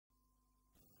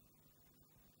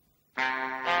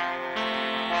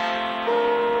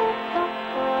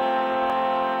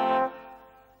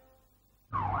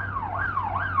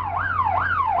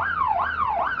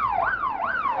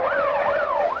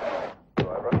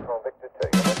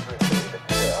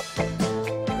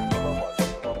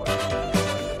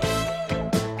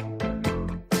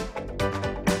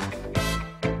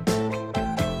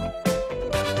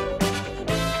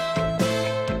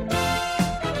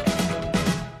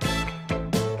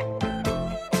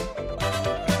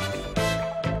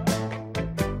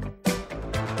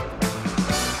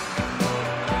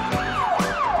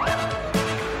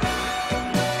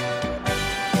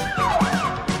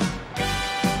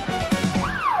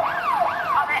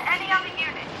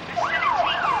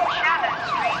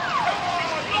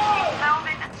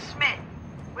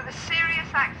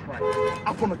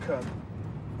curb.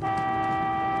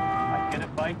 I'd get a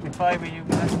bike if I were you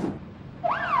guys. Traffic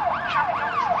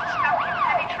officers stuck in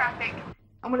heavy traffic.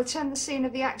 I'm going to attend the scene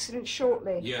of the accident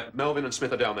shortly. Yeah, Melvin and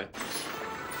Smith are down there.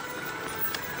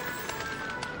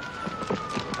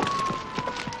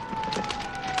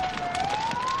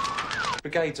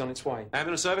 Brigade's on its way.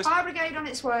 Ambulance service? Fire brigade on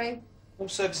its way. All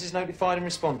services notified and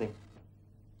responding.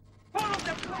 Down,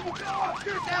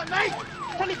 mate!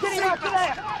 Can you get him out of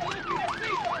there?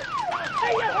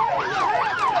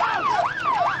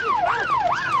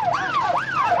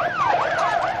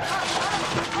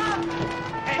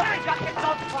 Hey, jackets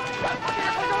on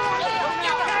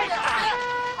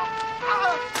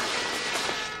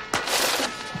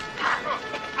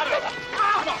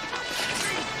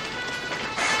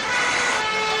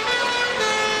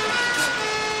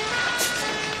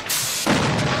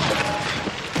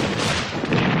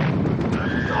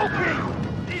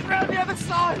He's round the other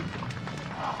side!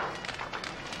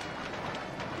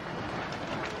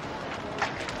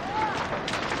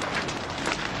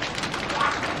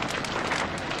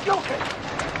 Yoki!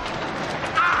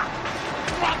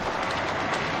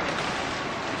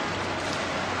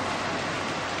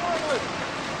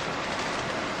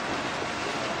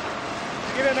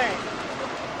 Give it a man.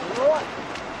 You all right?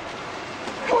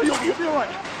 Oh, you'll be all right.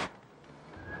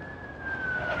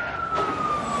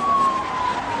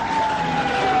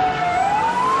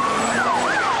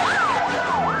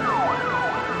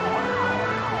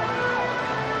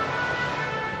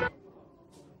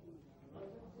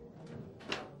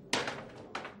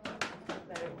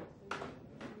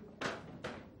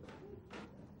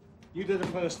 You do the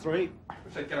first three.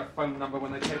 If they get a phone number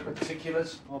when they take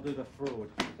particulars. I'll do the fraud.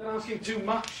 They're asking too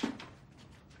much.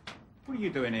 What are you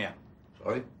doing here?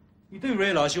 Sorry? You do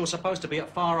realise you're supposed to be at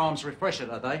firearms refresher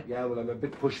today? Yeah, well, I'm a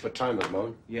bit pushed for time at the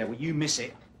moment. Yeah, well, you miss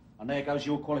it. And there goes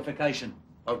your qualification.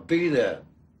 I'll be there.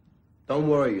 Don't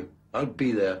worry, I'll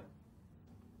be there.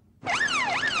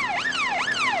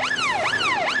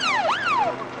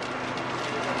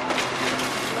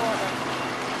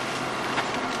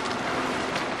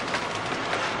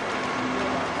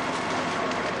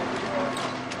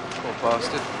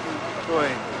 Bastard. Boy,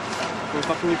 there's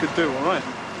nothing you could do, all right?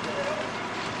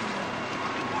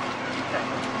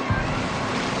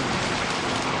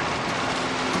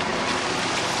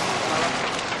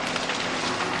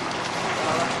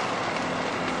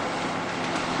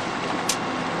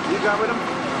 You go with him?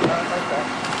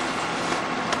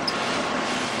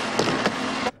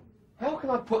 How can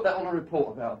I put that on a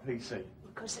report about a PC?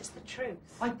 Because it's the truth.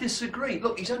 I disagree.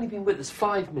 Look, he's only been with us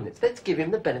 5 minutes. Let's give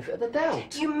him the benefit of the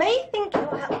doubt. You may think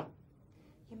you're helping.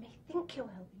 You may think you're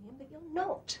helping him, but you're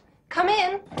not. Come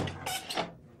in.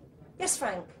 Yes,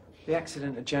 Frank. The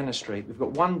accident at Janner Street. We've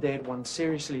got 1 dead, 1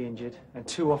 seriously injured, and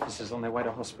 2 officers on their way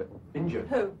to hospital. Injured?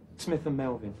 Who? Smith and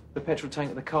Melvin. The petrol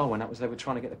tank of the car went up as they were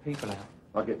trying to get the people out.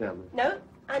 I'll get down there. No,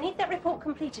 I need that report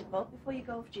completed, Bob, before you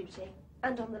go off duty.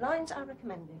 And on the lines I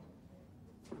recommended.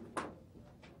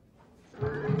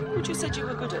 But you said you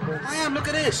were good at this. I am, look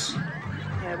at this.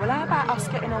 Yeah, well, how about us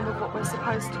getting on with what we're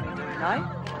supposed to be doing, eh?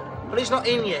 Well, he's not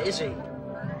in yet, is he?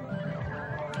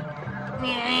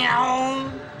 Hey,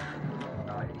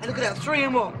 look at that, 3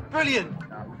 in 1. Brilliant.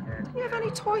 Didn't you have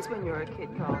any toys when you were a kid,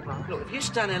 Carver? Look, if you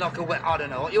stand there like a wet, I don't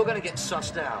know what, you're going to get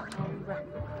sussed out.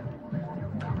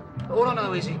 All I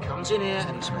know is he comes in here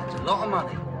and he spends a lot of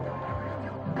money.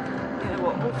 Yeah,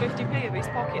 what, all 50p of his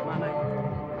pocket money?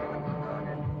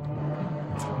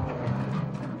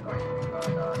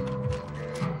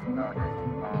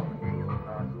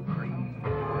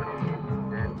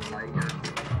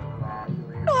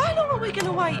 No, how long are we going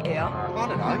to wait here? I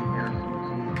don't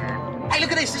know. Hey,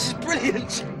 look at this is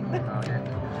brilliant.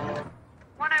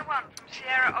 101 from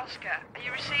Sierra Oscar. Are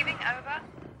you receiving? Over.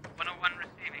 101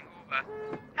 receiving. Over.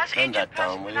 Has Turn injured that down,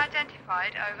 person will been you?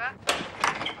 identified? Over.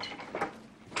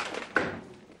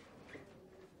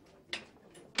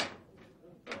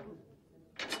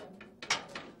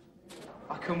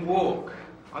 I can walk.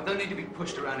 I don't need to be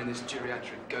pushed around in this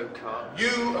geriatric go-kart.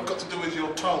 You have got to do as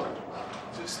you're told.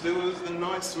 Just do as the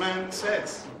nice man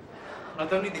says. I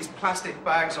don't need these plastic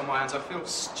bags on my hands. I feel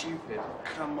stupid.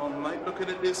 Come on, mate, look at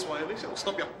it this way. At least it'll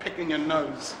stop you picking your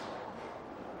nose.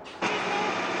 It's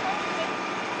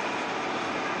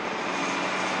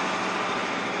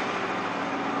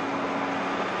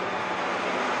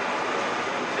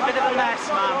a bit of a mess,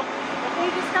 Mum. Did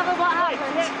you discover what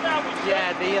happened?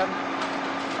 Yeah,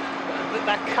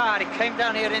 that car, it came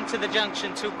down here into the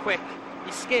junction too quick.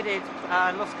 He skidded,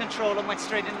 lost control and went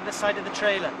straight into the side of the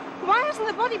trailer. Why hasn't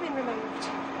the body been removed?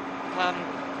 We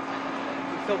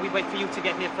thought we'd wait for you to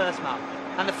get here first, Mum.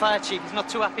 And the fire chief is not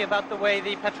too happy about the way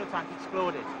the petrol tank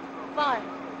exploded. Fine.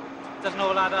 doesn't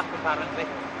all add up, apparently.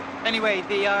 Anyway,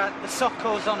 the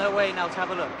Socco's on her way now to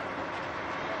have a look.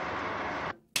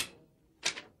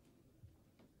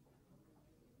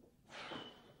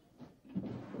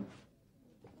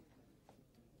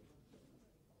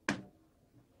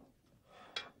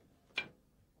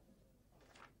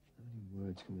 How many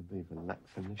words can there be for lack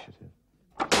of initiative?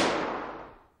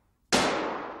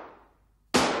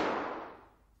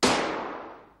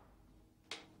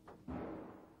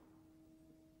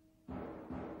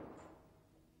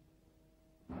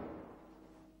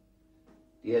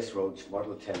 Yes, Roach,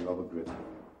 Model 10, rubber grip.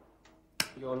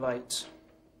 You're late.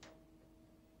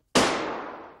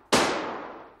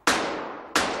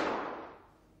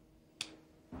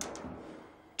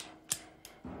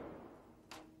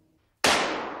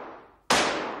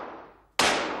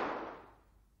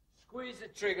 Squeeze the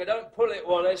trigger, don't pull it,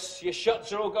 Wallace. Your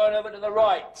shots are all going over to the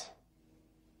right.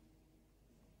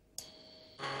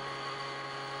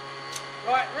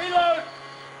 Right, reload!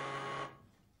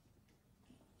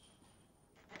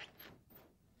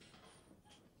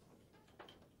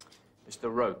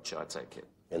 Mr. Roach, I take it.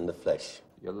 In the flesh.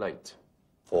 You're late.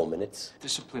 4 minutes.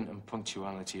 Discipline and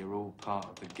punctuality are all part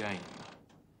of the game.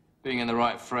 Being in the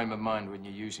right frame of mind when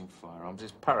you're using firearms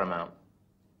is paramount.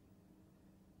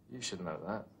 You should know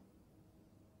that.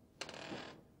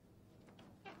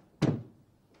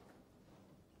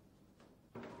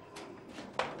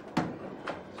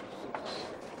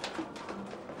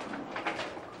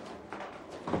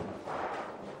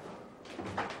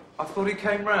 I thought he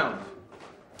came round.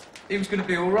 He was going to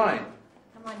be all right.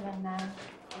 Come on, young man.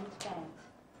 Into bed.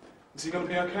 Is he going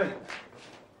to be okay?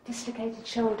 Dislocated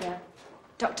shoulder.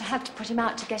 Doctor had to put him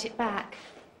out to get it back.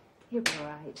 He'll be all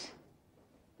right.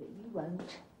 But you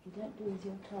won't. You don't do as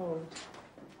you're told.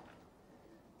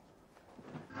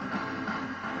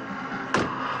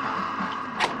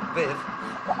 Viv?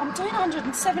 Well, I'm doing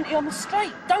 170 on the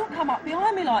straight. Don't come up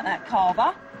behind me like that,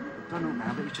 Carver. Don't know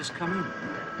now, but he's just come in.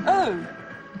 Who?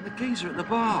 The geezer at the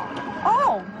bar.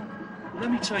 Oh! Let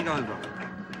me take over.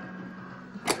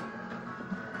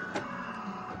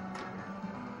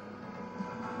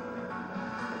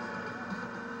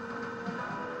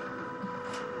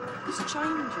 It's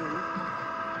changing.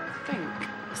 I think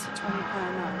it's a £20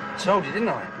 note. Told you, didn't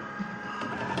I?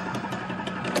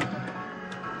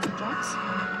 Drugs?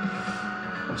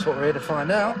 That's what we're here to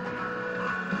find out.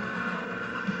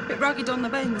 Bit rugged on the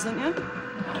bends, aren't you?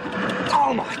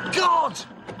 Oh, my God!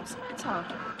 What's the matter?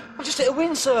 I just hit a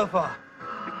windsurfer.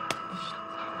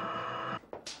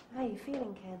 How are you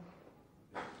feeling, Ken?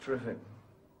 Terrific.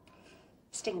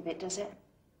 Sting a bit, does it?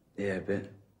 Yeah, a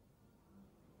bit.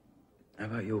 How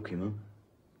about Yorkie, Mum?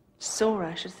 Sore,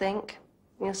 I should think.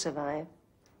 You'll survive.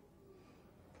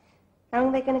 How long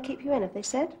are they going to keep you in, have they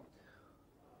said?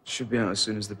 Should be out as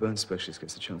soon as the burn specialist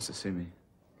gets a chance to see me.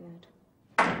 Good.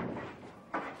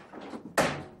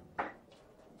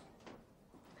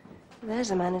 There's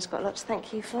a man who's got a lot to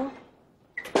thank you for.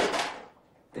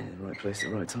 Been in the right place at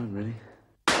the right time, really.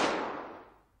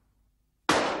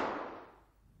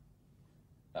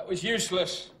 That was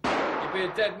useless. You'd be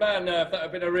a dead man now if that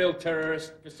had been a real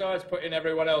terrorist, besides putting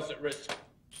everyone else at risk.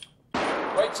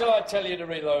 Wait till I tell you to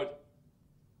reload.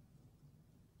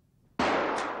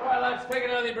 Right, lads, take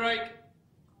an early break.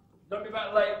 Don't be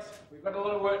back late. We've got a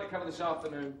lot of work to cover this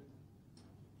afternoon.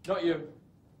 Not you.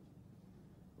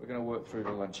 We're going to work through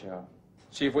the lunch hour.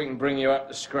 See if we can bring you up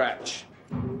to scratch.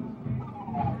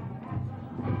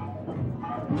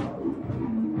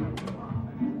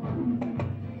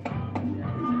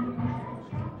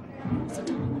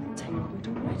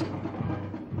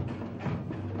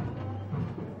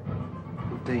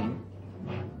 Dean?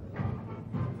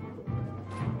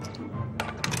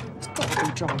 It's got to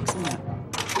be drugs, isn't it?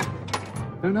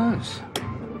 Who knows?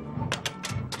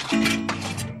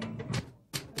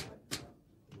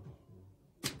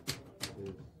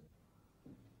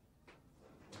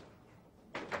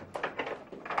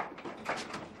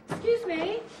 Excuse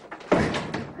me?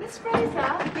 Miss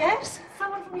Frazer? Yes?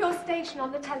 Someone from your station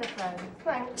on the telephone.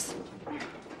 Thanks.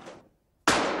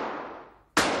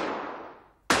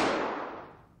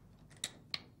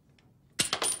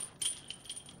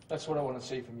 That's what I want to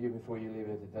see from you before you leave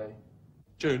here today.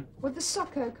 June? Would the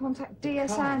Socco contact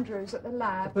D.S. Carl. Andrews at the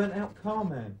lab? The burnt-out car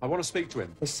man. I want to speak to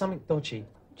him. There's something dodgy.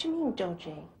 What do you mean,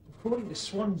 dodgy? According to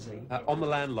Swansea... On the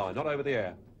landline, not over the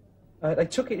air. they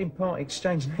took it in part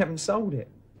exchange and haven't sold it.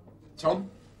 Tom?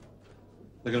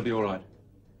 They're going to be all right.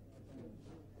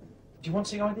 Do you want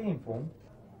the ID in form?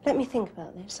 Let me think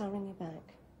about this. I'll ring you back.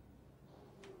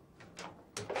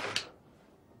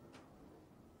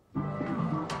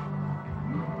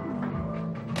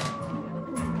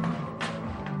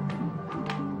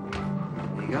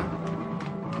 There you go.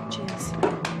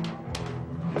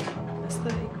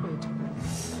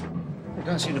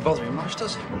 don't seem to bother him much,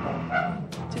 does it?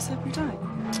 Just every day.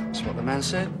 That's what the man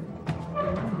said.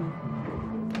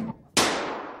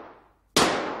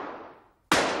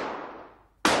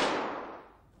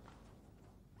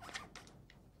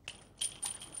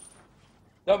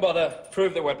 Don't bother.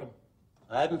 Prove the weapon.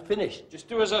 I haven't finished. Just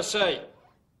do as I say.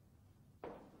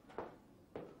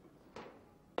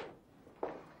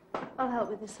 I'll help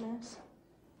with this, nurse.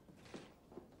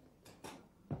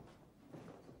 Do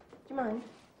you mind?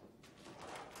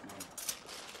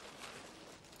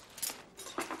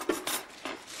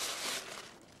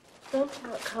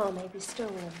 Burnt-out car may be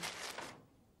stolen.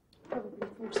 Probably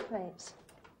false plates.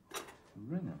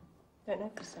 Really? Don't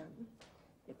know for certain.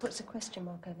 It puts a question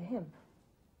mark over him.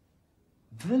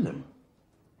 Villain?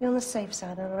 Be on the safe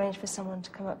side. I'll arrange for someone to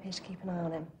come up here to keep an eye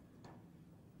on him.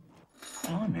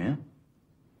 I'm here.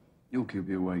 Your kid will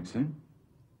be awake soon.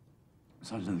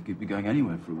 Besides, I don't think he'll be going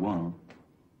anywhere for a while.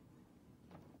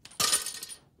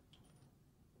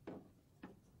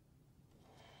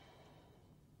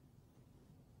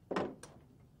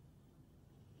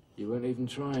 You weren't even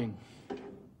trying.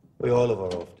 We all have our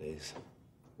off days.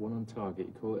 One on target,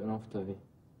 you call it an off day.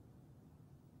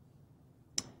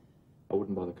 I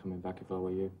wouldn't bother coming back if I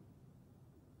were you.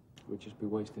 We'd just be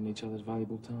wasting each other's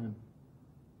valuable time.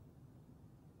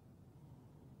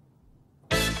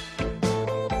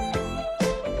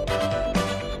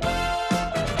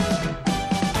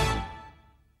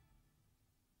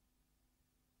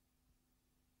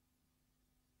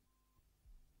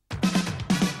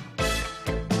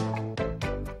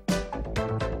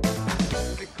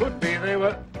 It could be they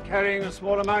were carrying a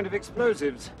small amount of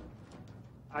explosives.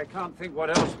 I can't think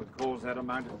what else would cause that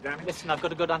amount of damage. Listen, I've got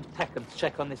to go down to Peckham to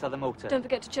check on this other motor. Don't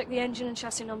forget to check the engine and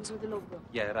chassis numbers with the logbook.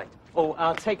 Yeah, right. Oh,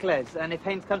 I'll take Les, and if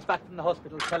Haynes comes back from the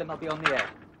hospital, tell him I'll be on the air.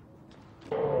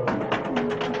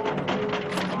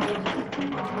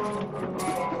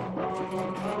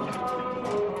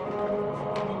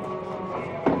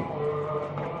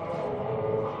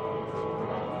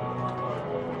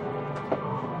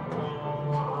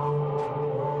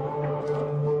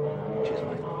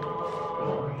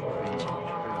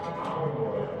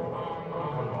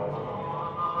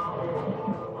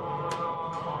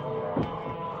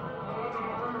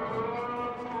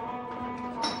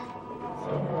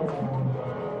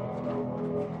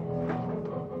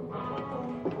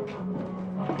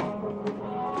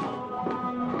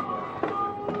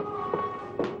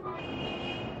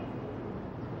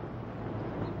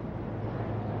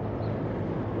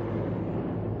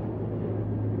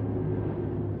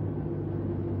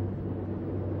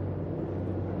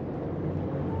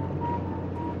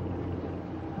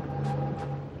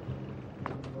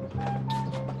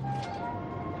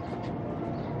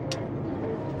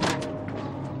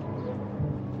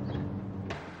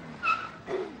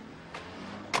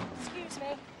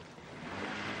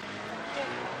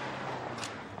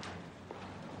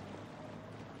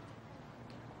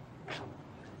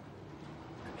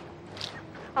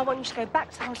 I want you to go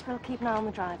back to the hospital, keep an eye on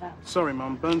the driver. Sorry,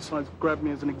 Mum. Burnside's grabbed me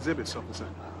as an exhibits officer.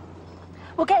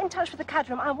 Well, get in touch with the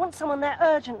CAD room. I want someone there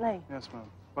urgently. Yes, Mum.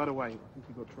 By the way, I think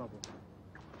you've got trouble.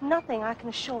 Nothing, I can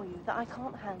assure you, that I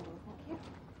can't handle. Thank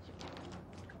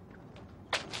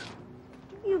you.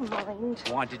 Do you mind?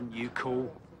 Why didn't you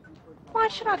call? Why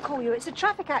should I call you? It's a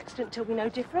traffic accident till we know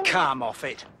different. Come off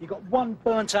it. You got one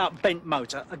burnt-out bent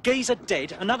motor, a geezer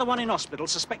dead, another one in hospital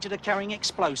suspected of carrying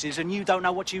explosives, and you don't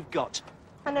know what you've got.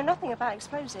 I know nothing about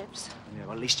explosives. Yeah,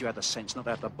 well, at least you had the sense not to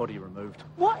have the body removed.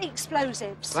 What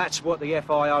explosives? That's what the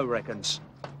FIO reckons.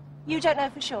 You don't know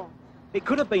for sure? It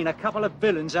could have been a couple of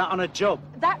villains out on a job.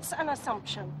 That's an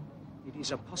assumption. It is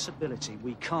a possibility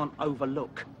we can't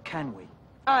overlook, can we?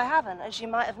 I haven't, as you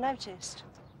might have noticed.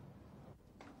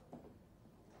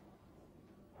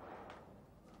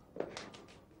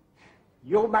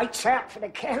 Your mate's out for the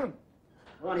count.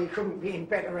 Well, he couldn't be in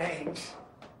better hands.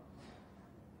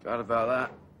 Glad about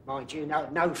that. Mind you,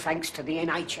 no thanks to the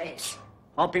NHS.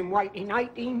 I've been waiting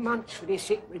 18 months for this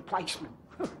hip replacement.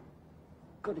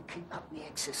 Got to keep up my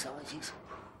exercises.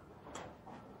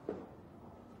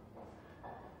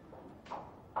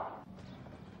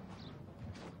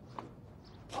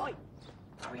 Oi,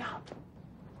 hurry up.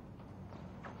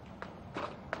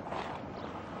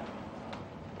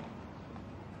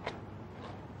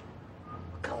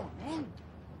 Go on, man.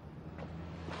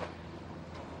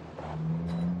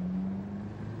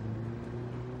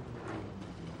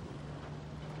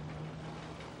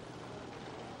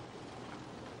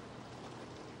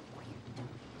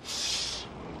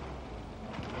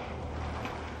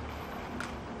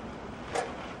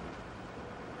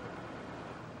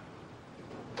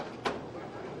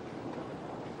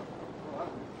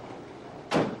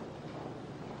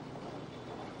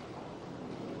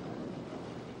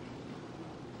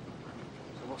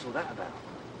 What's all that about?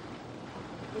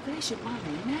 Well, there's your money.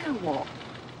 Now what?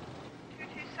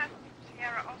 227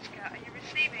 Sierra Oscar, are you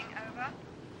receiving? Over.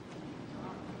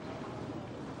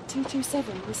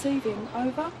 227, receiving,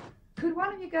 over. Could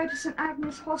one of you go to St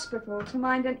Agnes Hospital to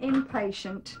mind an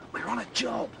inpatient? We're on a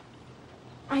job.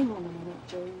 Hang on a minute,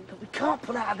 June. We can't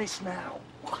pull out of this now.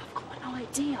 I've got an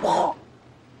idea. What?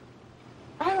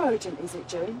 How urgent is it,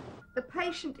 June? The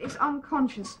patient is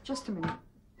unconscious. Just a minute.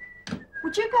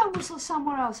 Would you go and whistle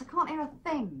somewhere else? I can't hear a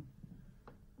thing.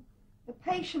 The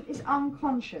patient is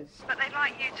unconscious. But they'd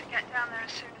like you to get down there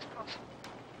as soon as possible.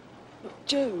 Look,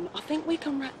 June, I think we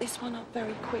can wrap this one up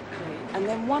very quickly, and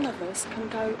then one of us can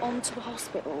go on to the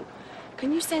hospital.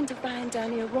 Can you send a van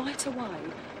down here right away?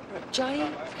 We're at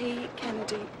J.P.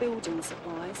 Kennedy Building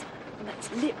Supplies, and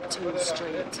that's Lipton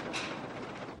Street.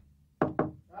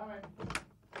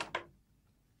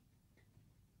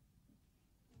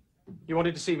 You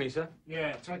wanted to see me, sir?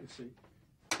 Yeah, take a seat.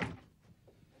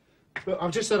 Look,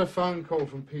 I've just had a phone call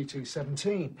from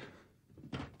PT-17.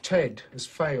 Ted has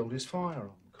failed his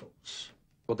firearm course.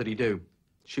 What did he do?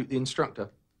 Shoot the instructor?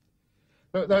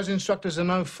 Look, those instructors are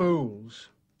no fools.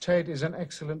 Ted is an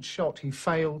excellent shot. He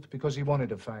failed because he wanted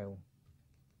to fail.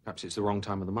 Perhaps it's the wrong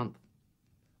time of the month.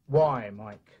 Why,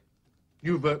 Mike?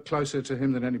 You've worked closer to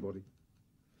him than anybody.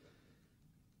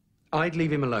 I'd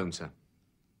leave him alone, sir.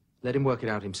 Let him work it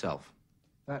out himself.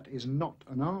 That is not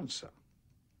an answer.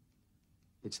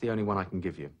 It's the only one I can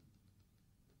give you.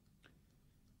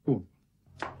 Ooh.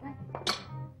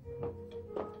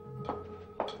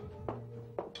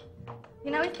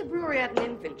 You know, if the brewery had an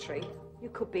inventory, you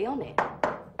could be on it.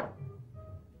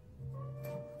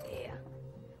 Here.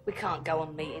 We can't go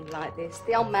on meeting like this.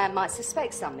 The old man might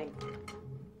suspect something.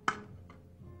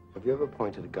 Have you ever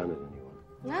pointed a gun at anyone?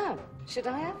 No. Should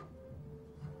I have?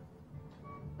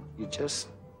 You just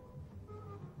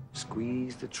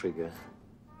squeeze the trigger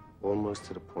almost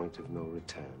to the point of no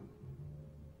return.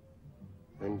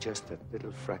 Then just that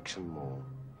little fraction more.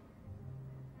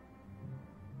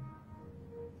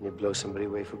 And you blow somebody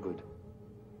away for good.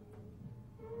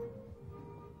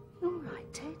 You're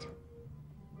right, Ted.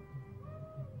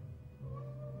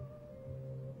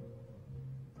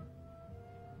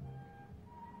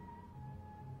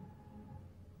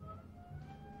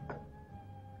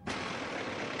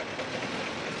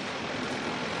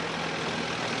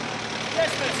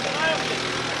 Yes, miss, can I help you?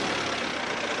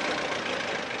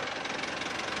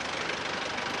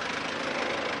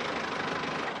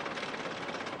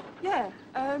 Yeah,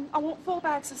 I want 4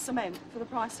 bags of cement for the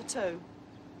price of 2.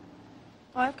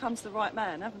 I have come to the right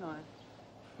man, haven't I?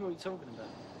 What are you talking about?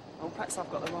 Oh, perhaps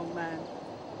I've got the wrong man.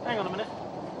 Hang on a minute.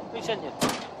 Who sent you?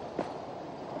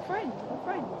 A friend.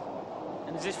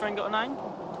 And has this friend got a name?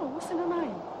 Oh, what's in her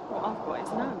name? Well, I've got his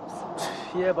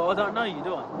nose. Yeah, but I don't know you,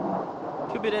 do I?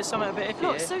 Could be there's something a bit iffy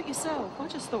Look, here. suit yourself. I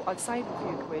just thought I'd save a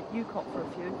few quid. You cop for a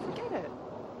few. Forget it.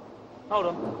 Hold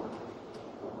on.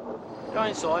 Go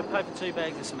inside, pay for 2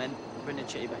 bags of cement, bring the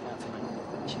chitty back out to me.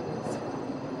 Cheers.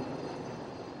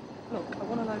 Look, I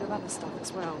want a load of other stuff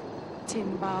as well.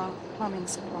 Timber, plumbing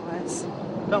supplies.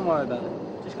 Don't worry about it.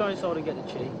 Just go inside and get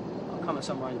the chitty. I'll come at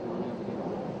some arrangement on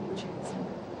you. Cheers.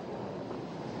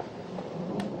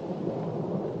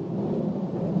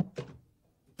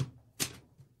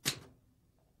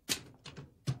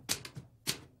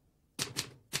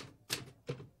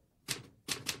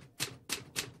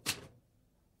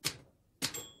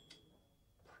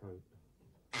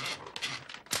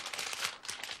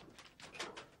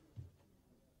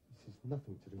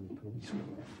 Nothing to do with police work.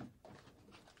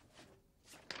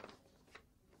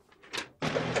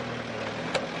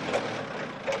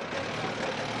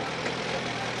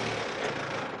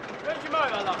 Where's your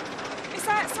motor, love? It's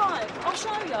outside. I'll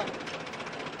show you.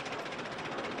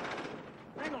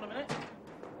 Hang on a minute.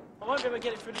 I won't be able to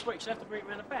get it through the bricks. You'll have to bring it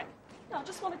round the back. No, I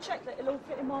just want to check that it'll all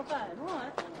fit in my van, all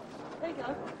right? There you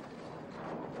go.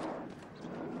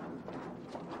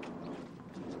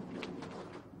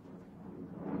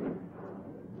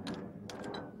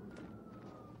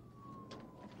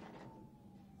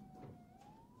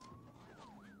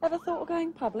 Ever thought of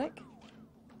going public?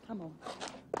 Come on.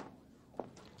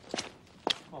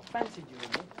 I fancied you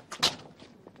in there.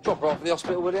 Drop her off at the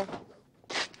hospital, will you?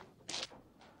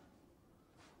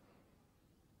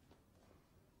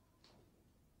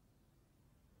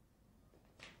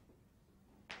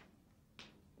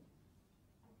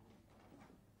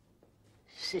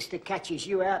 Sister catches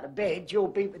you out of bed, you'll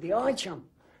be with the eye chum.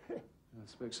 I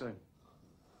speak soon.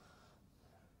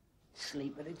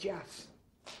 Sleep at a just.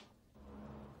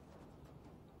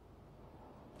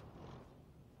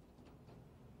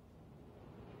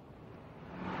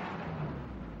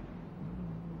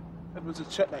 Edwards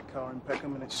has checked that car in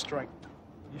Peckham and it's straight.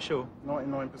 You sure?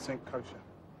 99% kosher.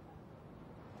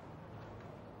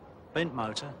 Bent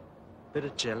motor, bit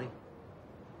of jelly.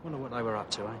 Wonder what they were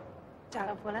up to, eh? Don't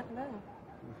know if we'll ever know.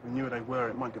 If we knew who they were,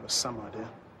 it might give us some idea.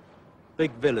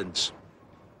 Big villains.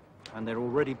 And they're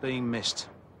already being missed.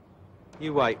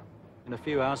 You wait. In a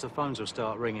few hours, the phones will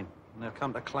start ringing, and they'll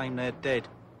come to claim they're dead.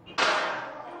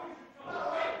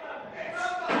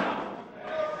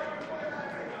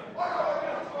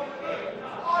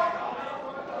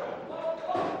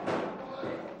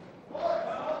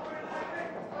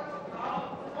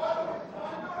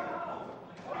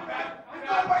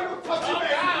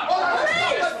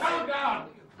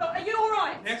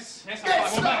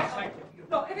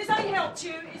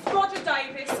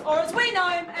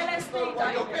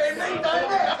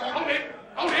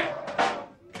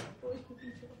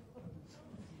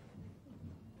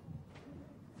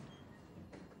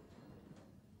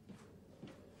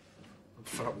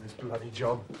 Fuck this bloody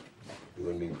job. You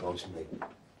and me both, mate.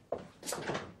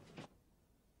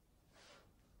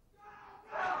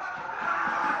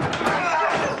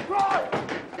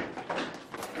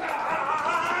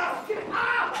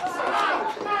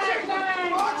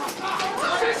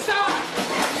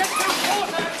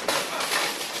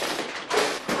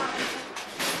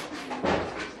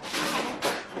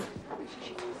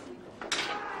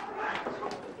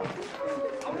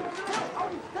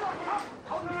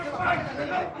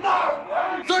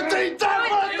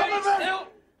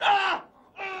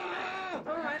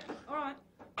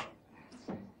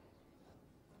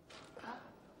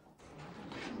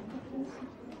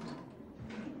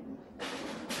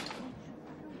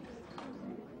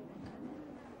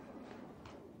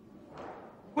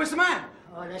 Where's the man?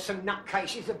 Oh, there's some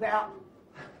nutcases about.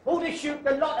 All to shoot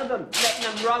the lot of them,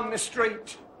 letting them roam the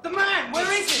streets. The man,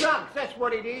 where is he? Drugs, that's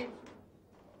what it is.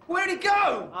 Where'd he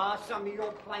go? Ah, some of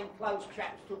your plainclothes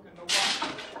chaps took them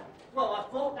away. Well,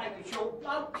 I thought they was your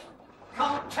blokes.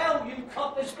 Can't tell you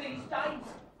coppers these days.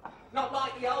 Not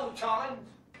like the old times.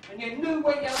 And you knew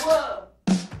where you were.